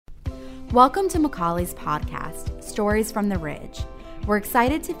Welcome to McCallie's podcast, Stories from the Ridge. We're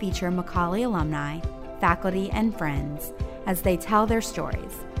excited to feature McCallie alumni, faculty, and friends as they tell their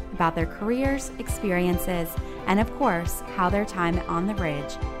stories about their careers, experiences, and of course, how their time on the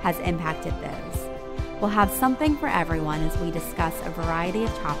Ridge has impacted those. We'll have something for everyone as we discuss a variety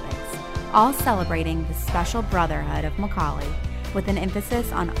of topics, all celebrating the special brotherhood of McCallie with an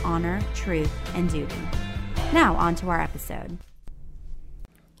emphasis on honor, truth, and duty. Now, on to our episode.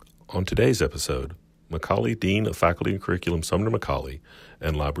 On today's episode, McCallie Dean of Faculty and Curriculum Sumner McCallie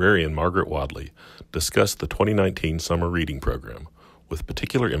and Librarian Margaret Wadley discuss the 2019 Summer Reading Program, with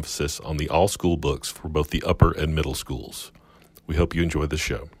particular emphasis on the all-school books for both the upper and middle schools. We hope you enjoy the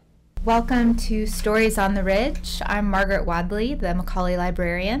show. Welcome to Stories on the Ridge. I'm Margaret Wadley, the McCallie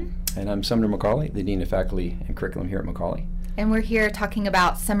Librarian. And I'm Sumner McCallie, the Dean of Faculty and Curriculum here at McCallie. And we're here talking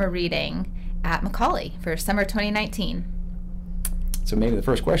about summer reading at McCallie for summer 2019. So maybe the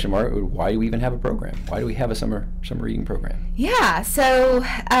first question, Margaret, why do we even have a program? Why do we have a summer reading program? Yeah, so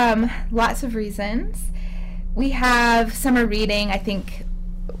lots of reasons. We have summer reading. I think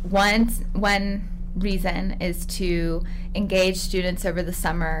one reason is to engage students over the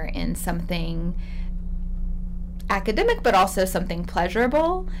summer in something academic, but also something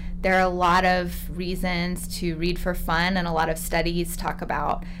pleasurable. There are a lot of reasons to read for fun, and a lot of studies talk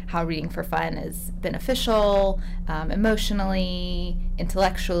about how reading for fun is beneficial, emotionally,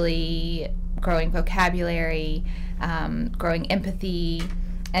 intellectually, growing vocabulary, growing empathy.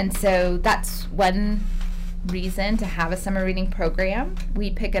 And so that's one reason to have a summer reading program.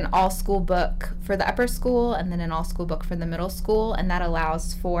 We pick an all-school book for the upper school and then an all-school book for the middle school, and that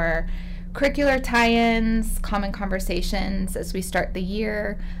allows for curricular tie-ins, common conversations as we start the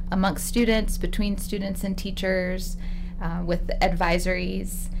year amongst students, between students and teachers, with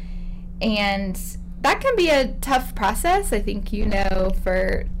advisories. And that can be a tough process. I think you know,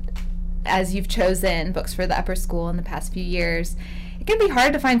 as you've chosen books for the upper school in the past few years, it can be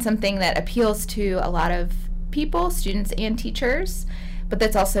hard to find something that appeals to a lot of people, students and teachers, but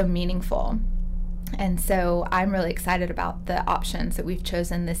that's also meaningful. And so I'm really excited about the options that we've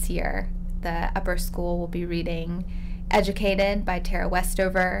chosen this year. The upper school will be reading Educated by Tara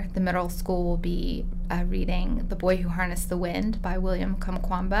Westover. The middle school will be reading The Boy Who Harnessed the Wind by William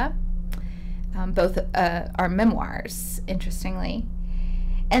Kamkwamba. Both are memoirs, interestingly.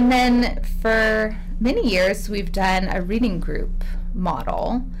 And then for many years, we've done a reading group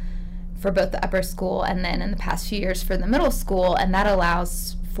model for both the upper school and then in the past few years for the middle school, and that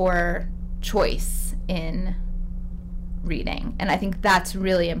allows for choice in reading. And I think that's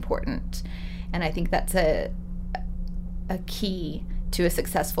really important. And I think that's a key to a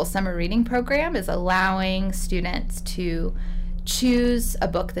successful summer reading program, is allowing students to choose a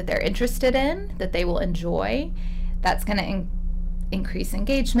book that they're interested in, that they will enjoy. That's going to increase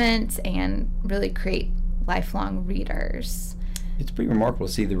engagement and really create lifelong readers. It's pretty remarkable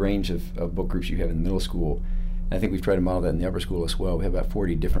to see the range of book groups you have in the middle school. I think we've tried to model that in the upper school as well. We have about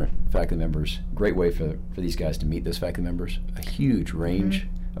 40 different faculty members. Great way for these guys to meet those faculty members. A huge range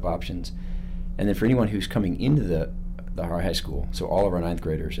of options. And then for anyone who's coming into the high school, so all of our 9th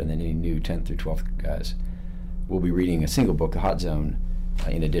graders and then any new 10th through 12th guys, we'll be reading a single book, The Hot Zone.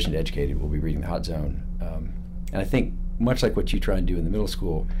 In addition to Educated, we'll be reading The Hot Zone. And I think much like what you try and do in the middle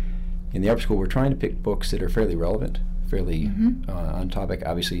school, in the upper school we're trying to pick books that are fairly relevant, fairly on topic,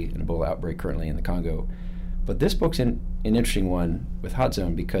 obviously an Ebola outbreak currently in the Congo. But this book's an interesting one with Hot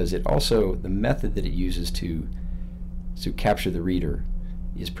Zone because it also, the method that it uses to capture the reader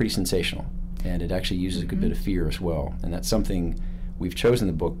is pretty sensational. And it actually uses a good bit of fear as well. And that's something we've chosen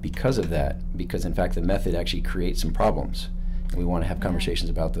the book because of that, because in fact the method actually creates some problems. And we want to have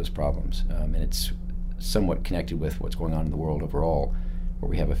conversations about those problems. And it's somewhat connected with what's going on in the world overall, where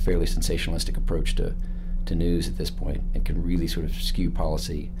we have a fairly sensationalistic approach to news at this point. It can really sort of skew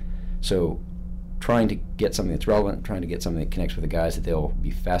policy. So trying to get something that's relevant, trying to get something that connects with the guys that they'll be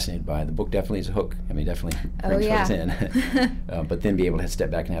fascinated by. The book definitely is a hook. I mean, definitely brings folks in. But then be able to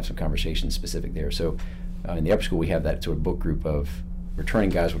step back and have some conversations specific there. So in the upper school, we have that sort of book group of returning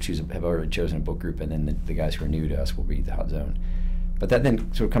guys have already chosen a book group, and then the guys who are new to us will read The Hot Zone. But that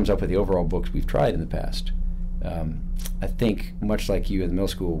then sort of comes up with the overall books we've tried in the past. I think, much like you in the middle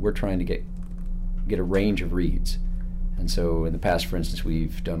school, we're trying to get a range of reads. And so in the past, for instance,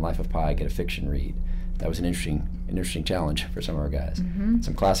 we've done Life of Pi, get a fiction read. That was an interesting challenge for some of our guys.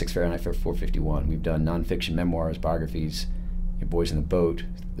 Some classics, Fahrenheit 451. We've done nonfiction memoirs, biographies, Boys in the Boat,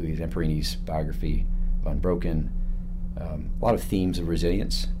 Louis Zamperini's biography of Unbroken. A lot of themes of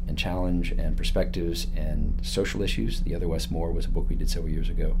resilience and challenge and perspectives and social issues. The Other West More was a book we did several years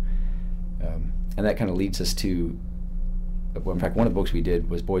ago. And that kind of leads us to well, in fact, one of the books we did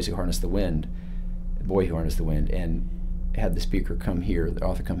was The Boy Who Harnessed the Wind, and had the speaker come here, the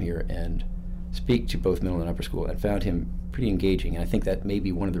author come here and speak to both middle and upper school, and found him pretty engaging. And I think that may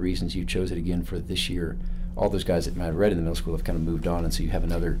be one of the reasons you chose it again for this year. All those guys that might have read in the middle school have kind of moved on, and so you have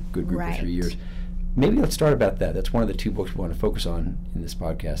another good group for 3 years. Maybe let's start about that. That's one of the two books we want to focus on in this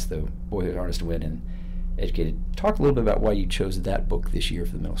podcast, The Boy Who Harnessed the Wind and Educated. Talk a little bit about why you chose that book this year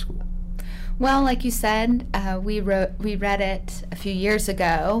for the middle school. Well, like you said, we read it a few years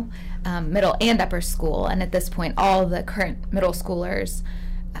ago, middle and upper school, and at this point all the current middle schoolers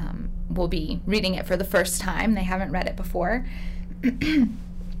will be reading it for the first time. They haven't read it before.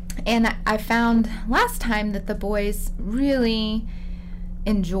 And I found last time that the boys really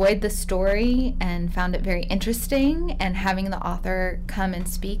enjoyed the story and found it very interesting, and having the author come and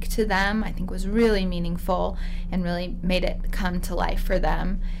speak to them I think was really meaningful and really made it come to life for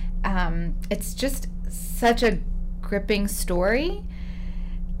them. It's just such a gripping story.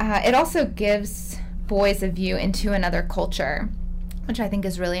 It also gives boys a view into another culture, which I think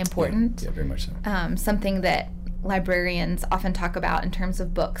is really important. Yeah, very much so. Something that librarians often talk about in terms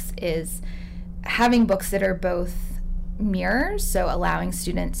of books is having books that are both mirrors, so allowing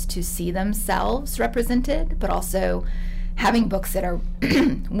students to see themselves represented, but also having books that are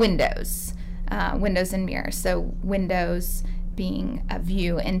windows and mirrors. So windows being a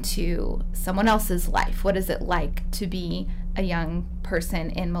view into someone else's life. What is it like to be a young person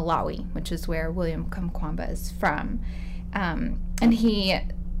in Malawi, which is where William Kamkwamba is from. And he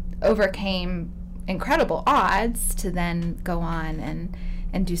overcame incredible odds to then go on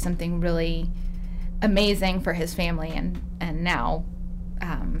and do something really amazing for his family and now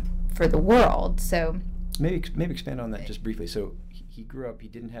for the world. So maybe expand on that just briefly. So he grew up, he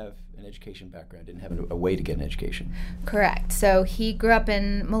didn't have an education background, didn't have a way to get an education. Correct. So he grew up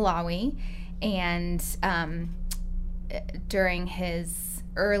in Malawi, and during his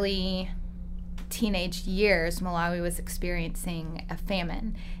early teenage years, Malawi was experiencing a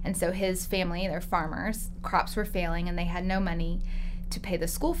famine. And so his family, they're farmers, crops were failing, and they had no money to pay the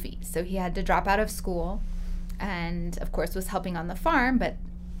school fees. So he had to drop out of school and, of course, was helping on the farm, but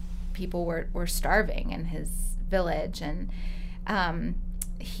people were starving in his village. And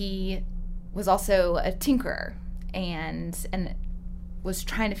he was also a tinkerer and was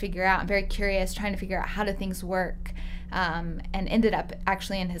trying to figure out, very curious, trying to figure out how do things work, and ended up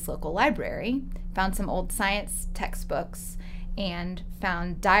actually in his local library, found some old science textbooks, and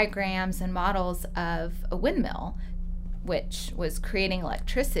found diagrams and models of a windmill, which was creating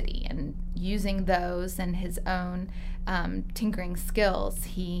electricity. And using those and his own tinkering skills,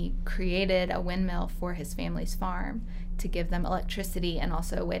 he created a windmill for his family's farm to give them electricity and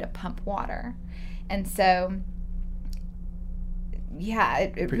also a way to pump water. And so, yeah,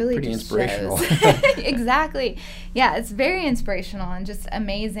 it really pretty just inspirational. shows. Exactly. Yeah, it's very inspirational and just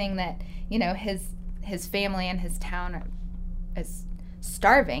amazing that, you know, his family and his town is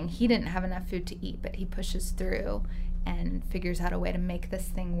starving. He didn't have enough food to eat, but he pushes through and figures out a way to make this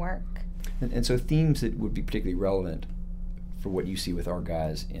thing work. And so themes that would be particularly relevant for what you see with our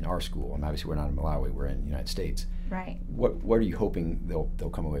guys in our school, and obviously we're not in Malawi, we're in the United States. Right. What are you hoping they'll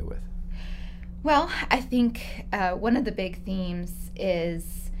come away with? Well, I think one of the big themes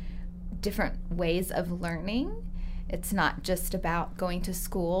is different ways of learning. It's not just about going to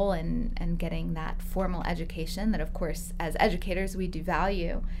school and getting that formal education that, of course, as educators we do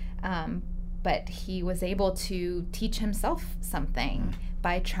value, but he was able to teach himself something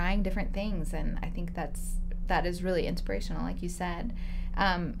by trying different things, and I think that is really inspirational, like you said.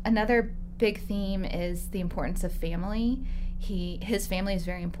 Another big theme is the importance of family. His family is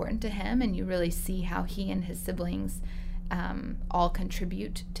very important to him, and you really see how he and his siblings all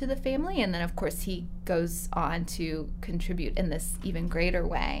contribute to the family, and then of course he goes on to contribute in this even greater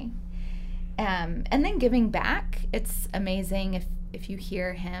way. And then giving back, it's amazing if you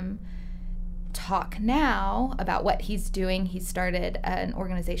hear him talk now about what he's doing. He started an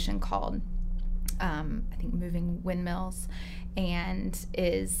organization called I think Moving Windmills, and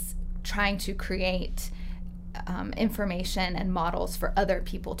is trying to create information and models for other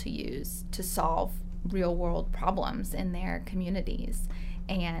people to use to solve real world problems in their communities.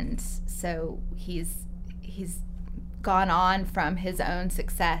 And so he's gone on from his own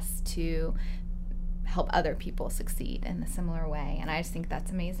success to help other people succeed in a similar way, and I just think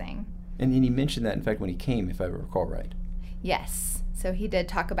that's amazing. And he mentioned that, in fact, when he came, if I recall right. Yes. So he did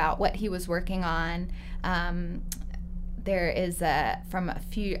talk about what he was working on. There is from a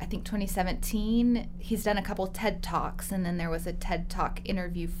few, I think 2017, he's done a couple TED Talks, and then there was a TED Talk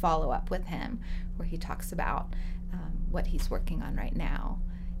interview follow-up with him where he talks about what he's working on right now.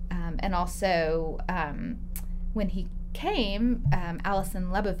 And also when he came, Allison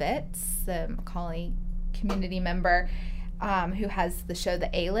Lebovitz, the McCallie community member who has the show The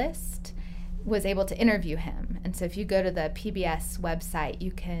A-List, was able to interview him. And so if you go to the PBS website,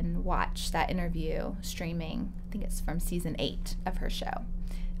 you can watch that interview streaming. I think it's from season 8 of her show.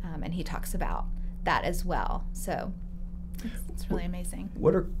 And he talks about that as well. So it's really amazing.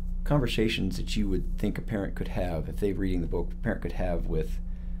 What are conversations that you would think a parent could have, if they're reading the book, a parent could have with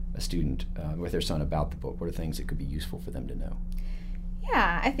a student, with their son about the book? What are things that could be useful for them to know?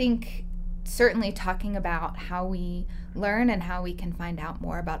 Yeah, I think certainly talking about how we learn and how we can find out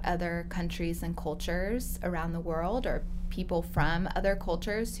more about other countries and cultures around the world, or people from other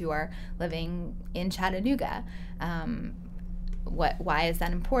cultures who are living in Chattanooga. Why is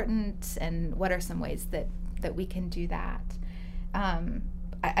that important, and what are some ways that we can do that?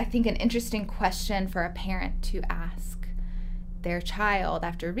 I think an interesting question for a parent to ask their child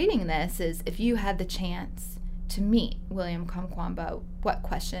after reading this is, if you had the chance to meet William Kamkwamba, what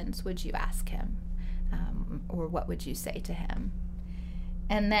questions would you ask him? Or what would you say to him?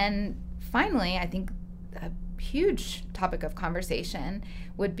 And then finally, I think a huge topic of conversation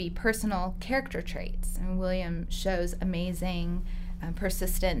would be personal character traits. And William shows amazing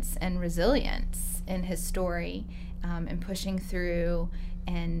persistence and resilience in his story, and pushing through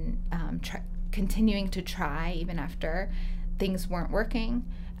and continuing to try even after things weren't working.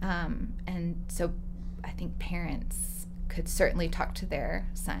 And so I think parents could certainly talk to their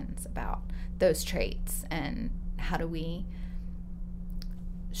sons about those traits, and how do we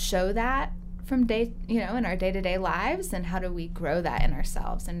show that from in our day-to-day lives, and how do we grow that in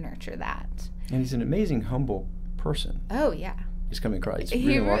ourselves and nurture that. And he's an amazing, humble person. Oh, yeah. He's coming across. It's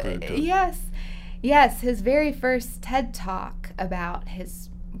really remarkable. Yes, his very first TED Talk about his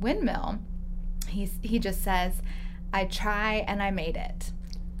windmill, he just says, "I try and I made it."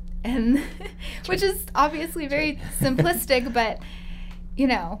 And which is obviously very simplistic, but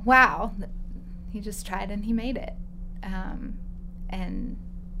wow, he just tried and he made it.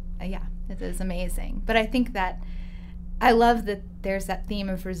 Yeah, it is amazing. But I think that I love that there's that theme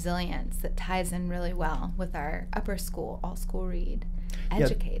of resilience that ties in really well with our upper school, all school read,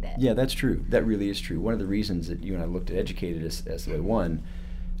 Educated. Yeah, that's true. That really is true. One of the reasons that you and I looked at Educated as the way one,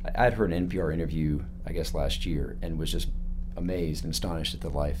 I'd heard an NPR interview, I guess last year, and was just amazed and astonished at the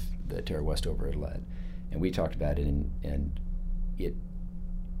life that Tara Westover had led. And we talked about it, and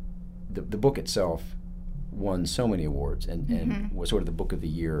the book itself won so many awards and was sort of the book of the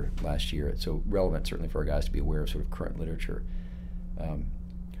year last year. It's so relevant, certainly, for our guys to be aware of sort of current literature.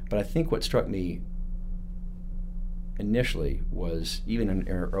 But I think what struck me initially was, even in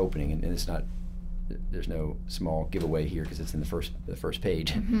her opening, and it's not, there's no small giveaway here because it's in the first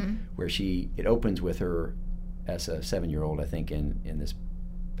page, where it opens with her as a 7-year-old, I think, in this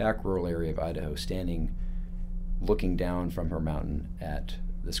back rural area of Idaho, standing, looking down from her mountain at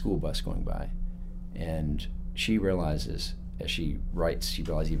the school bus going by. And she realizes, as she writes, she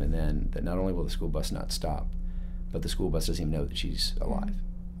realizes even then that not only will the school bus not stop, but the school bus doesn't even know that she's alive,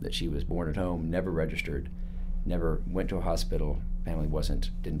 that she was born at home, never registered, never went to a hospital, family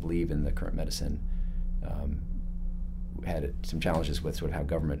didn't believe in the current medicine, had some challenges with sort of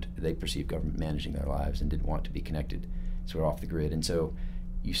how they perceive government managing their lives, and didn't want to be connected sort of off the grid. And so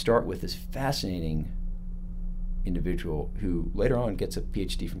you start with this fascinating individual who later on gets a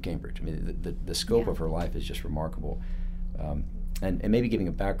PhD from Cambridge. I mean, the scope of her life is just remarkable. And maybe giving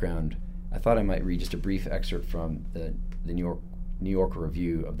a background, I thought I might read just a brief excerpt from the New Yorker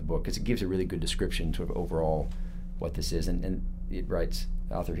review of the book, because it gives a really good description sort of overall what this is. And it writes,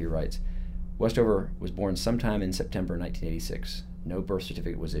 the author here writes, Westover was born sometime in September 1986. No birth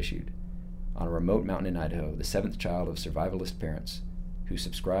certificate was issued. On a remote mountain in Idaho, the 7th child of survivalist parents who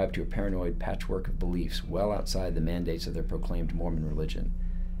subscribed to a paranoid patchwork of beliefs well outside the mandates of their proclaimed Mormon religion.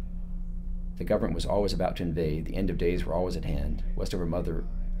 The government was always about to invade. The end of days were always at hand. Westover's mother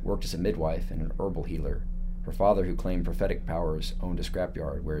worked as a midwife and an herbal healer. Her father, who claimed prophetic powers, owned a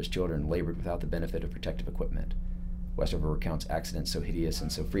scrapyard where his children labored without the benefit of protective equipment. Westover recounts accidents so hideous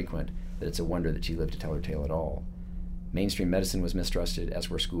and so frequent that it's a wonder that she lived to tell her tale at all. Mainstream medicine was mistrusted, as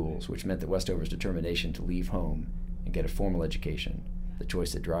were schools, which meant that Westover's determination to leave home and get a formal education, the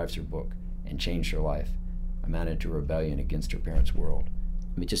choice that drives her book and changed her life, amounted to a rebellion against her parents' world.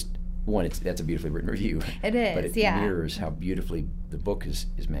 I mean, just one, that's a beautifully written review. It is, but it mirrors how beautifully the book is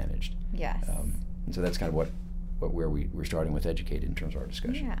managed. Yes. And so that's kind of where we're starting with Educated in terms of our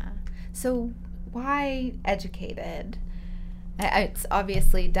discussion. Yeah. So why Educated? It's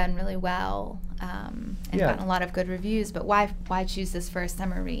obviously done really well and gotten a lot of good reviews, but why choose this for a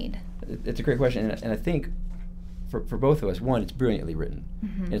summer read? It's a great question, and I think for both of us, one, it's brilliantly written.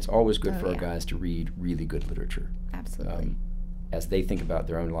 And it's always good for our yeah. guys to read really good literature. Absolutely. As they think about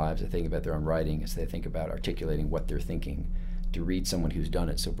their own lives, as they think about their own writing, as they think about articulating what they're thinking, to read someone who's done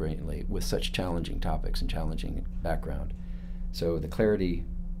it so brilliantly with such challenging topics and challenging background. So the clarity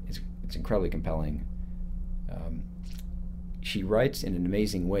it's incredibly compelling. She writes in an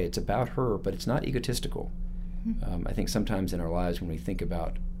amazing way. It's about her, but it's not egotistical. I think sometimes in our lives when we think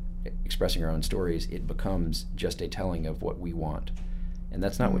about expressing our own stories, it becomes just a telling of what we want. And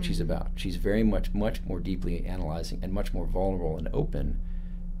that's not what she's about. She's very much more deeply analyzing and much more vulnerable and open,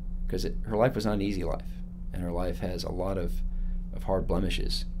 because her life was not an easy life. And her life has a lot of hard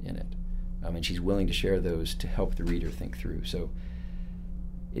blemishes in it. And she's willing to share those to help the reader think through. So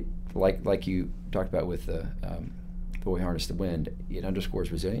it, like you talked about with The Boy Who Harnessed the Wind, it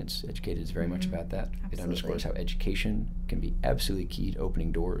underscores resilience. Educated is very much about that. Absolutely. It underscores how education can be absolutely key to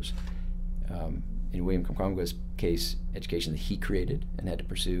opening doors. In William Kamkwamba's case, education that he created and had to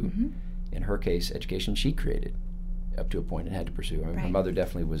pursue. In her case, education she created up to a point and had to pursue. I mean, her mother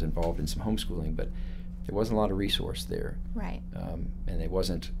definitely was involved in some homeschooling, but there wasn't a lot of resource there. Right. And there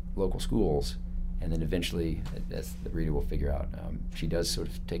wasn't local schools. And then eventually, as the reader will figure out, she does sort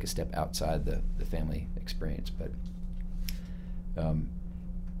of take a step outside the family experience. But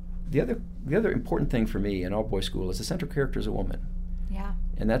the other important thing for me in all boys school is the central character is a woman. Yeah.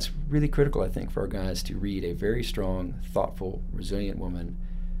 And that's really critical, I think, for our guys to read a very strong, thoughtful, resilient woman.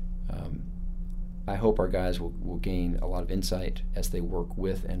 I hope our guys will gain a lot of insight as they work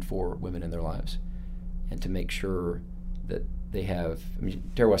with and for women in their lives, and to make sure that they have, I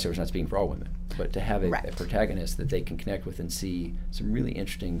mean, Tara Westover is not speaking for all women, but to have a protagonist that they can connect with and see some really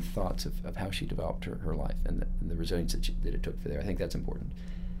interesting thoughts of how she developed her life and the resilience that it took for there. I think that's important.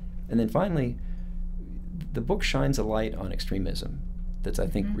 And then finally, the book shines a light on extremism that's, I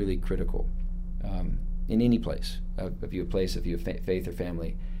think, really critical in any place, if you have faith or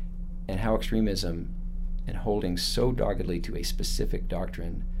family, and how extremism and holding so doggedly to a specific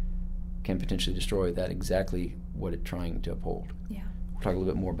doctrine can potentially destroy that exactly what it's trying to uphold. Yeah. We'll talk a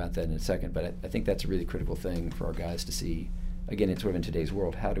little bit more about that in a second, but I think that's a really critical thing for our guys to see. Again, it's sort of in today's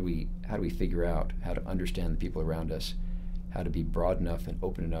world, how do we figure out how to understand the people around us, how to be broad enough and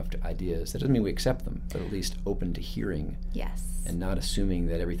open enough to ideas. That doesn't mean we accept them, but at least open to hearing. Yes. And not assuming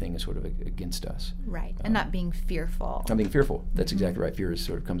that everything is sort of against us. Right. And not being fearful. Not being fearful. That's exactly right. Fear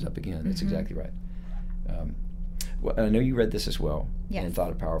sort of comes up again. That's exactly right. Well, I know you read this as well and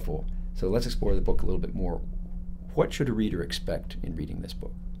thought it powerful. So let's explore the book a little bit more. What should a reader expect in reading this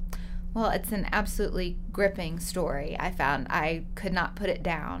book? Well, it's an absolutely gripping story. I found I could not put it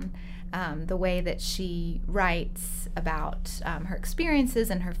down. The way that she writes about her experiences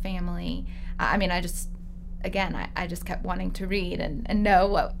and her family. I mean, I just kept wanting to read and know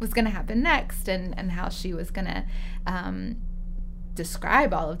what was going to happen next and how she was going to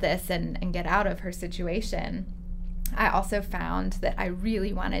describe all of this and get out of her situation. I also found that I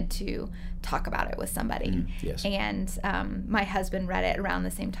really wanted to talk about it with somebody. Yes. And my husband read it around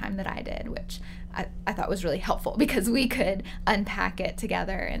the same time that I did, which I thought was really helpful because we could unpack it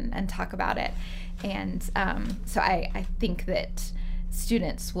together and talk about it. And so I think that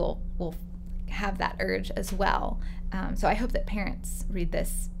students will have that urge as well. So I hope that parents read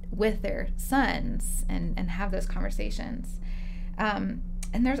this with their sons and have those conversations.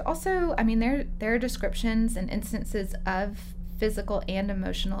 And there's also, I mean, there are descriptions and instances of physical and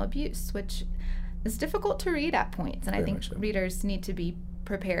emotional abuse, which is difficult to read at points. And I think readers need to be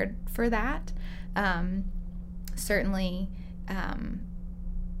prepared for that. Certainly,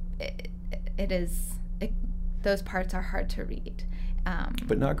 those parts are hard to read.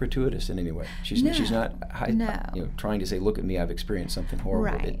 But not gratuitous in any way. She's not trying to say, look at me, I've experienced something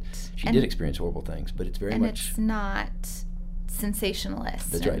horrible. Right. She did experience horrible things, but it's very much... And it's not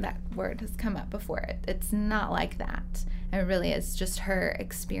sensationalist. That's right. That word has come up before it. It's not like that. It really is just her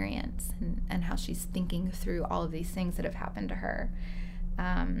experience and how she's thinking through all of these things that have happened to her.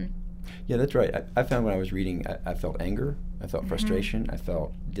 Yeah, that's right. I found when I was reading, I felt anger, I felt frustration, I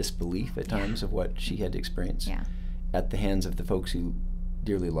felt disbelief at times of what she had to experience at the hands of the folks who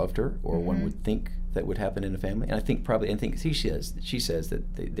dearly loved her, or one would think that would happen in a family. And I think she says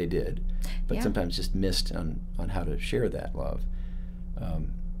that they did, but sometimes just missed on how to share that love.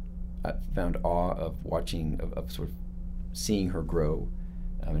 I found awe of watching, of sort of seeing her grow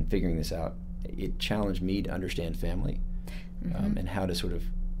and figuring this out. It challenged me to understand family and how to sort of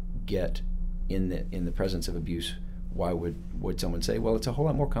get in the presence of abuse. Why would someone say, well, it's a whole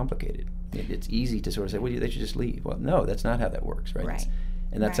lot more complicated? It's easy to sort of say, well, they should just leave. Well, no, that's not how that works, right?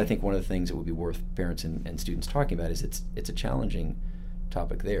 And that's, I think, one of the things that would be worth parents and students talking about is it's a challenging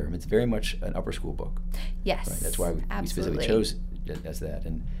topic there. I mean, it's very much an upper school book. Yes, right? That's why we specifically chose it as that.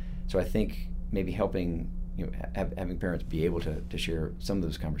 And so I think maybe helping, having parents be able to share some of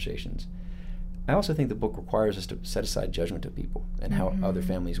those conversations. I also think the book requires us to set aside judgment of people and how other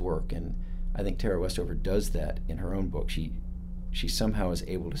families work. And I think Tara Westover does that in her own book. She somehow is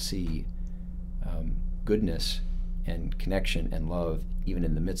able to see goodness and connection and love even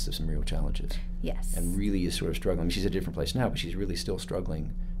in the midst of some real challenges. Yes. And really is sort of struggling. I mean, she's at a different place now, but she's really still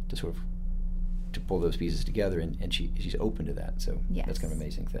struggling to sort of to pull those pieces together, and she's open to that. So that's kind of an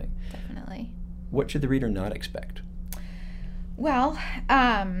amazing thing. Definitely. What should the reader not expect? Well,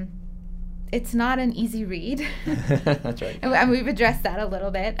 it's not an easy read. That's right. And we've addressed that a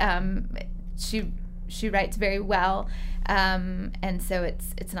little bit. She writes very well, and so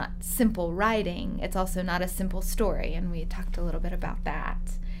it's not simple writing. It's also not a simple story, and we talked a little bit about that.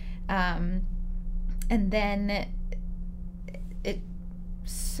 And then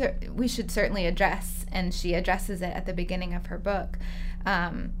we should certainly address, and she addresses it at the beginning of her book,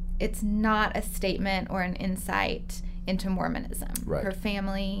 it's not a statement or an insight into Mormonism. Right. Her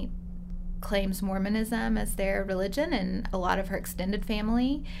family claims Mormonism as their religion, and a lot of her extended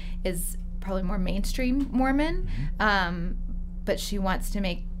family is probably more mainstream Mormon, but she wants to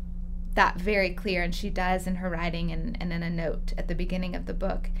make that very clear, and she does in her writing and in a note at the beginning of the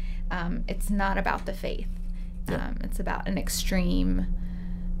book. It's not about the faith. It's about an extreme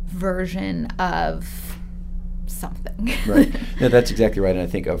version of something. Right. No, that's exactly right. And I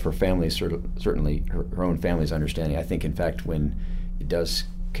think of her family, certainly her own family's understanding. I think, in fact, when it does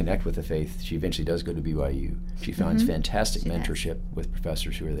connect with the faith, she eventually does go to BYU. She finds fantastic mentorship with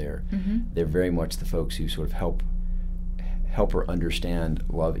professors who are there. They're very much the folks who sort of help her understand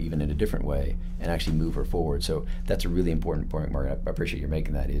love even in a different way and actually move her forward. So that's a really important point, Margaret. I appreciate you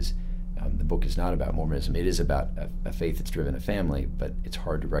making that. Is the book is not about Mormonism. It is about a faith that's driven a family, but it's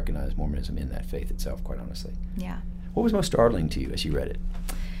hard to recognize Mormonism in that faith itself, quite honestly. Yeah. What was most startling to you as you read it?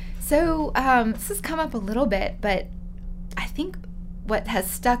 So this has come up a little bit, but I think what has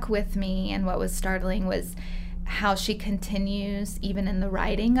stuck with me and what was startling was how she continues, even in the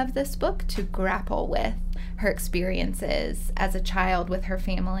writing of this book, to grapple with her experiences as a child with her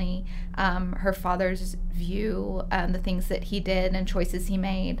family, her father's view, the things that he did and choices he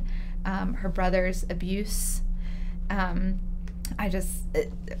made, her brother's abuse.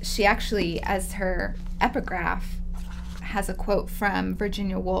 She actually, as her epigraph, has a quote from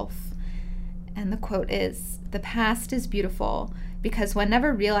Virginia Woolf, and the quote is, "The past is beautiful because one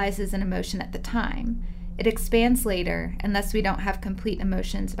never realizes an emotion at the time. It expands later, and thus we don't have complete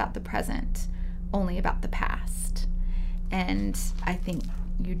emotions about the present, only about the past." And I think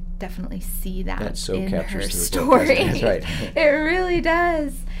you definitely see that in her story. That's right. It really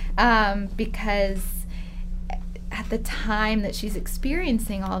does, because at the time that she's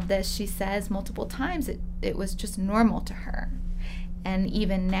experiencing all of this, she says multiple times it was just normal to her. And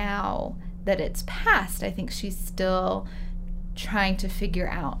even now that it's past, I think she's still trying to figure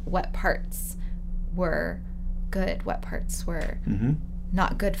out what parts were good, what parts were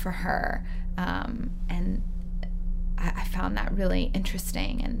not good for her. And I found that really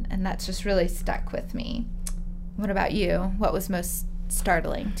interesting, and that's just really stuck with me. What about you? What was most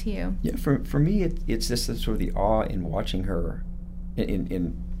startling to you? Yeah, for me, it's just sort of the awe in watching her,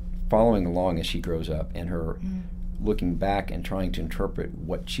 in following along as she grows up, and her looking back and trying to interpret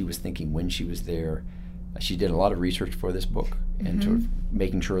what she was thinking when she was there. She did a lot of research for this book, and sort of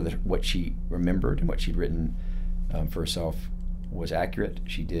making sure that what she remembered and what she'd written for herself was accurate.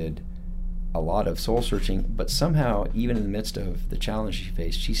 She did a lot of soul searching, but somehow, even in the midst of the challenge she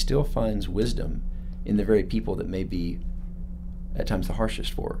faced, she still finds wisdom in the very people that may be at times the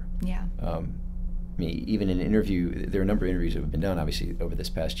harshest for her. Yeah. I mean, even in an interview, there are a number of interviews that have been done, obviously, over this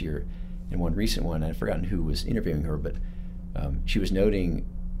past year. In one recent one, I've forgotten who was interviewing her, but she was noting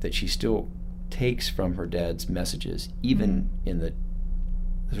that she still takes from her dad's messages, even in the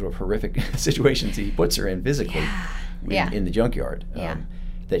sort of horrific situations he puts her in physically in the junkyard,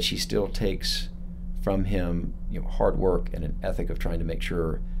 that she still takes from him hard work and an ethic of trying to make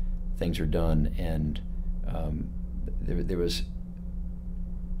sure things are done. And there was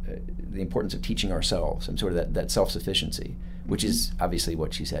the importance of teaching ourselves and sort of that self-sufficiency, which is obviously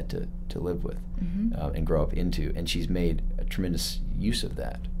what she's had to live with and grow up into. And she's made a tremendous use of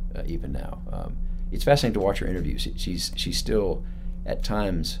that even now. It's fascinating to watch her interviews. She's still, at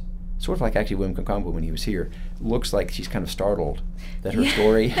times, sort of like actually William Kamkwamba when he was here, looks like she's kind of startled that her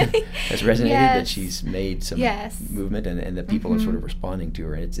story has resonated, that she's made some movement, and that people are sort of responding to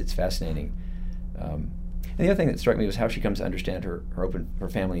her. And it's fascinating. And the other thing that struck me was how she comes to understand her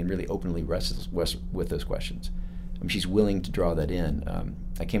family and really openly wrestles with those questions. I mean, she's willing to draw that in.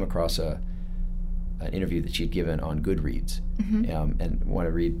 I came across an interview that she had given on Goodreads, and want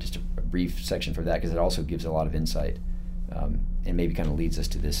to read just a brief section from that because it also gives a lot of insight, and maybe kind of leads us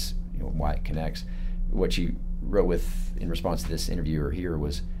to this, why it connects. What she wrote in response to this interviewer here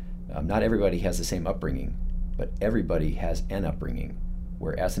was, not everybody has the same upbringing, but everybody has an upbringing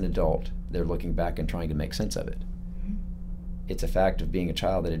where as an adult they're looking back and trying to make sense of it. It's a fact of being a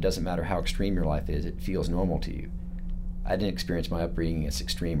child that it doesn't matter how extreme your life is, it feels normal to you. I didn't experience my upbringing as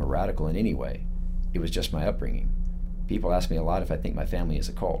extreme or radical in any way. It was just my upbringing. People ask me a lot if I think my family is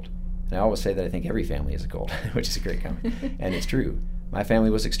a cult. And I always say that I think every family is a cult, which is a great comment. And it's true. My family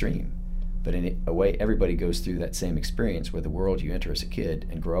was extreme. But in a way, everybody goes through that same experience where the world you enter as a kid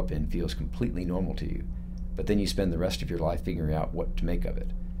and grow up in feels completely normal to you. But then you spend the rest of your life figuring out what to make of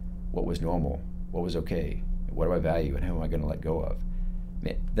it. What was normal? What was okay? What do I value? And how am I going to let go of?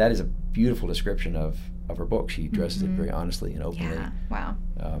 Man, that is a beautiful description of her book. She addresses it very honestly and openly. Yeah, wow.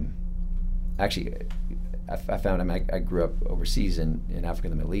 Actually, I found, I grew up overseas in Africa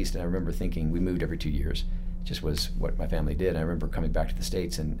and the Middle East, and I remember thinking, we moved every 2 years. It just was what my family did. And I remember coming back to the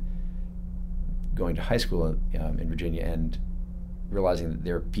States and going to high school in Virginia and realizing that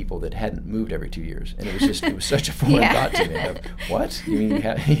there are people that hadn't moved every 2 years. And it was such a foreign thought to me. Of, what? You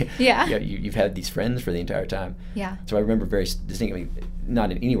mean you've had these friends for the entire time? Yeah. So I remember very distinctly, not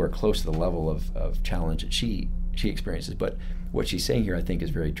anywhere close to the level of challenge that she experiences, but what she's saying here I think is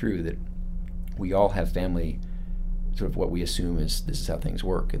very true, that we all have family, sort of what we assume is this is how things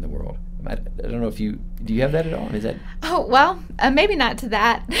work in the world. I don't know if do you have that at all? Is that? Oh, well, maybe not to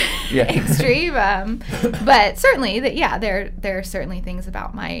that extreme, but certainly there are certainly things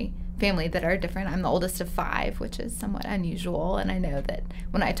about my family that are different. I'm the oldest of 5, which is somewhat unusual, and I know that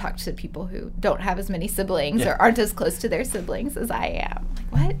when I talk to people who don't have as many siblings or aren't as close to their siblings as I am, I'm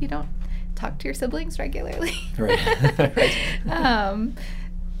like, what? You don't talk to your siblings regularly? Right.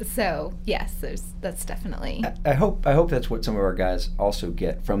 So yes, that's definitely. I hope that's what some of our guys also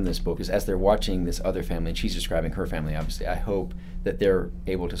get from this book, is as they're watching this other family, and she's describing her family, obviously, I hope that they're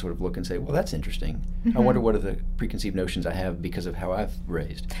able to sort of look and say, well, that's interesting. I wonder what are the preconceived notions I have because of how I've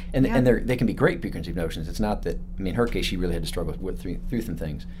raised. And they can be great preconceived notions. It's not that, in her case, she really had to struggle through some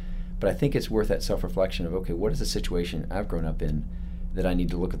things. But I think it's worth that self-reflection of, okay, what is the situation I've grown up in that I need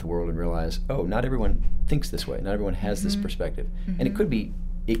to look at the world and realize, oh, not everyone thinks this way. Not everyone has this perspective. And it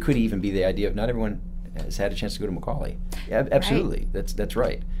could even be the idea of not everyone has had a chance to go to McCallie. Absolutely, right. That's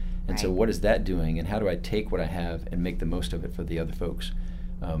right. And so what is that doing, and how do I take what I have and make the most of it for the other folks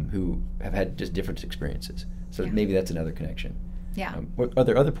who have had just different experiences? So maybe that's another connection. Yeah. Are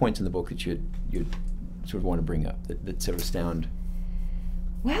there other points in the book that you'd sort of want to bring up that sort of astound?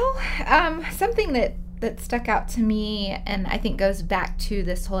 Well, something that stuck out to me, and I think goes back to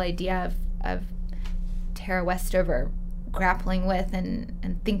this whole idea of Tara Westover grappling with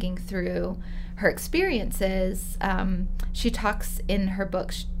and thinking through her experiences. She talks in her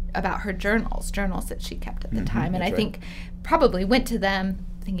book about her journals that she kept at the time, and I think probably went to them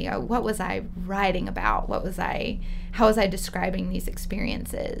thinking, oh, what was I writing about? How was I describing these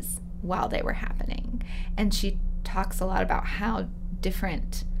experiences while they were happening? And she talks a lot about how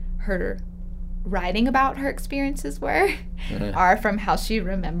different her writing about her experiences are from how she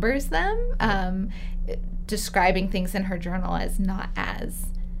remembers them, describing things in her journal as not as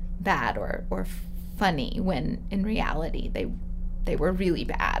bad or funny, when in reality they were really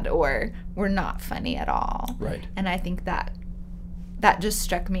bad or were not funny at all. Right. And I think that just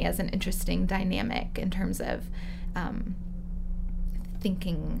struck me as an interesting dynamic in terms of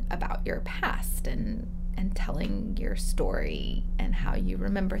thinking about your past and telling your story and how you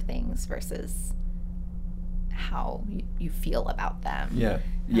remember things versus how you feel about them.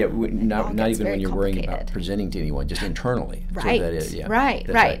 Not even when you're worrying about presenting to anyone, just internally. Right, so that is,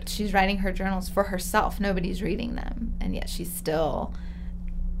 right. She's writing her journals for herself. Nobody's reading them, and yet she's still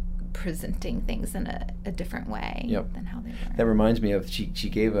presenting things in a different way than how they were. That reminds me of, she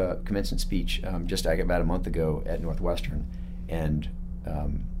gave a commencement speech just about a month ago at Northwestern, and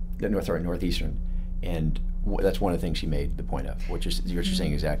Northeastern, and that's one of the things she made the point of, which is you're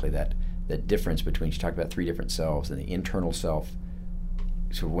saying exactly that difference between, she talked about 3 different selves, and the internal self,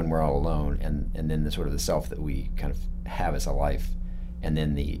 sort of when we're all alone, and then the sort of the self that we kind of have as a life, and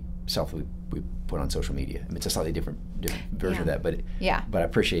then the self that we put on social media. I mean, it's a slightly different version of that, but I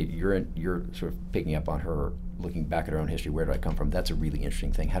appreciate you're sort of picking up on her, looking back at her own history. Where do I come from? That's a really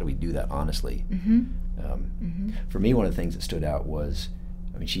interesting thing. How do we do that honestly? For me, one of the things that stood out was,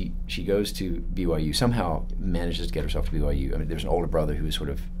 I mean, she goes to BYU, somehow manages to get herself to BYU. I mean, there's an older brother who is sort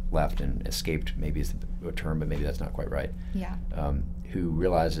of left and escaped, maybe is the term, but maybe that's not quite right. who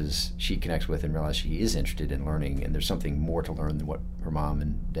realizes she connects with and realizes she is interested in learning, and there's something more to learn than what her mom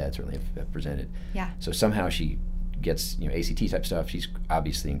and dad certainly have presented. Yeah. So somehow she gets, ACT type stuff. She's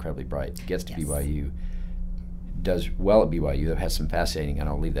obviously incredibly bright. Gets to BYU, does well at BYU. Has some fascinating, and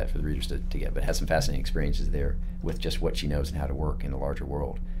I'll leave that for the readers to get, but has some fascinating experiences there with just what she knows and how to work in the larger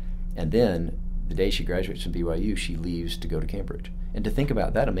world. And then the day she graduates from BYU, she leaves to go to Cambridge. And to think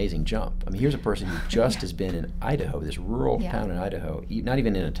about that amazing jump. I mean, here's a person who just has been in Idaho, this rural town in Idaho, not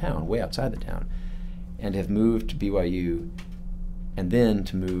even in a town, way outside the town, and have moved to BYU, and then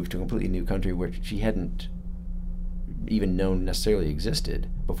to move to a completely new country where she hadn't even known necessarily existed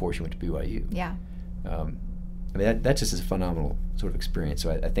before she went to BYU. Yeah. I mean, that just is a phenomenal sort of experience.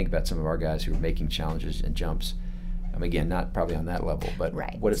 So I think about some of our guys who are making challenges and jumps. Again, not probably on that level, but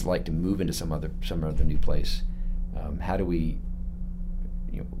what it's like to move into some other new place. How do we,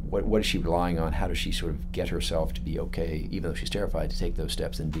 what is she relying on? How does she sort of get herself to be okay, even though she's terrified, to take those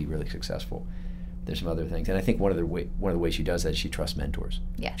steps and be really successful? There's some other things, and I think one of the ways she does that is she trusts mentors.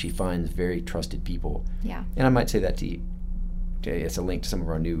 Yes. She finds very trusted people. Yeah. And I might say that to you. It's a link to some of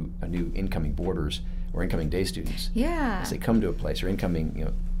our new incoming boarders or incoming day students. Yeah. As they come to a place, or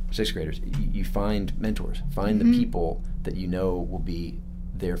incoming, sixth graders, you find mentors, find the people that will be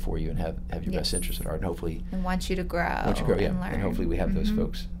there for you and have your best interests at heart, and hopefully want you to grow. And learn. And hopefully we have those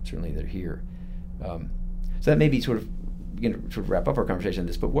folks certainly that are here. So that may be sort of wrap up our conversation on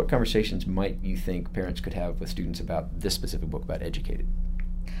this. But what conversations might you think parents could have with students about this specific book, about Educated?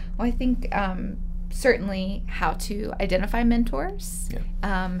 Well, I think certainly how to identify mentors,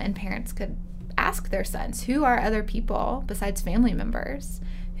 and parents could ask their sons, who are other people besides family members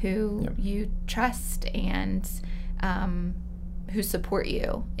who you trust and who support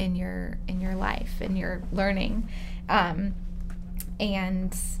you in your life and your learning,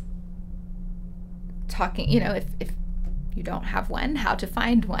 and talking, if you don't have one, how to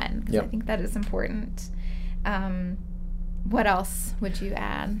find one, because I think that is important. What else would you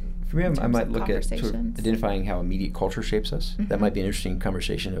add? For me, I might look at sort of identifying how immediate culture shapes us. That might be an interesting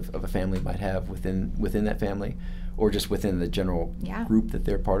conversation of a family might have within that family, or just within the general group that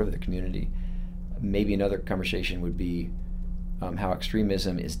they're part of, the community. Maybe another conversation would be how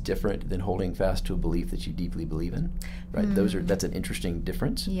extremism is different than holding fast to a belief that you deeply believe in. Right? That's an interesting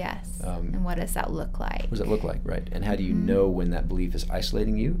difference. Yes. And what does that look like? What does it look like? Right. And how do you know when that belief is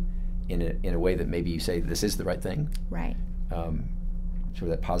isolating you in a way that maybe you say this is the right thing? Right. Sort of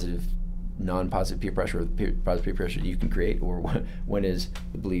that positive, non-positive peer pressure, or positive peer pressure you can create, or when is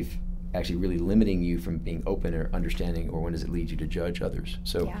the belief actually really limiting you from being open or understanding, or when does it lead you to judge others?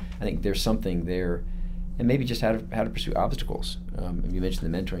 So I think there's something there, and maybe just how to pursue obstacles. And you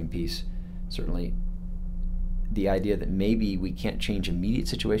mentioned the mentoring piece. Certainly, the idea that maybe we can't change immediate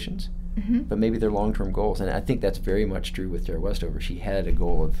situations, but maybe they're long-term goals, and I think that's very much true with Tara Westover. She had a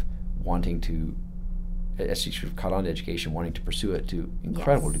goal of wanting to, as she sort of caught on to education, wanting to pursue it to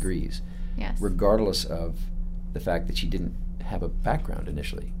incredible degrees, regardless of the fact that she didn't have a background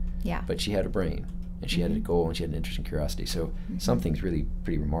initially. Yeah. But she had a brain, and she had a goal, and she had an interest and curiosity. So something's really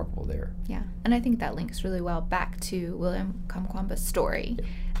pretty remarkable there. Yeah, and I think that links really well back to William Kamkwamba's story.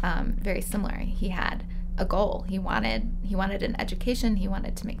 Very similar. He had a goal. He wanted an education. He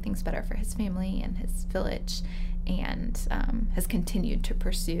wanted to make things better for his family and his village, and has continued to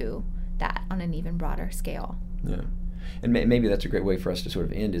pursue that on an even broader scale. Yeah, and maybe that's a great way for us to sort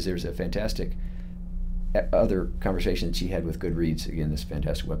of end. Is there's a fantastic other conversation that she had with Goodreads, again, this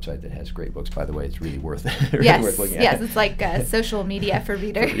fantastic website that has great books, by the way. It's really worth worth looking at. Yes, it's like social media for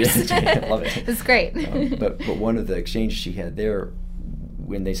readers. I love it. It's great. But one of the exchanges she had there,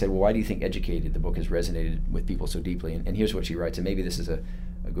 when they said, well, why do you think Educated, the book, has resonated with people so deeply? And here's what she writes, and maybe this is a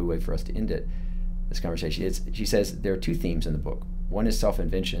good way for us to end this conversation. She says there are two themes in the book. One is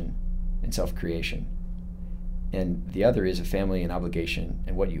self-invention and self-creation. And the other is a family and obligation,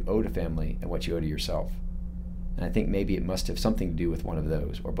 and what you owe to family and what you owe to yourself. And I think maybe it must have something to do with one of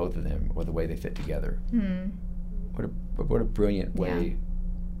those, or both of them, or the way they fit together. What a brilliant way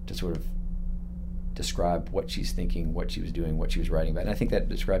to sort of describe what she's thinking, what she was doing, what she was writing about. And I think that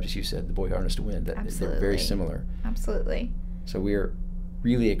describes, as you said, the boy who harnessed to win. That they're very similar. Absolutely. So we're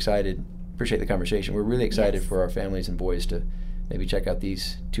really excited. Appreciate the conversation. We're really excited for our families and boys to maybe check out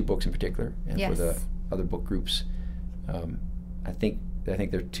these two books in particular, and for the other book groups. I think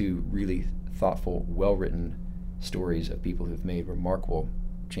they're two really thoughtful, well-written stories of people who've made remarkable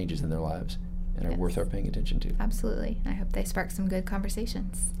changes in their lives and are worth our paying attention to. Absolutely. I hope they spark some good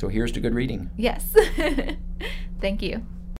conversations. So here's to good reading. Yes. Thank you.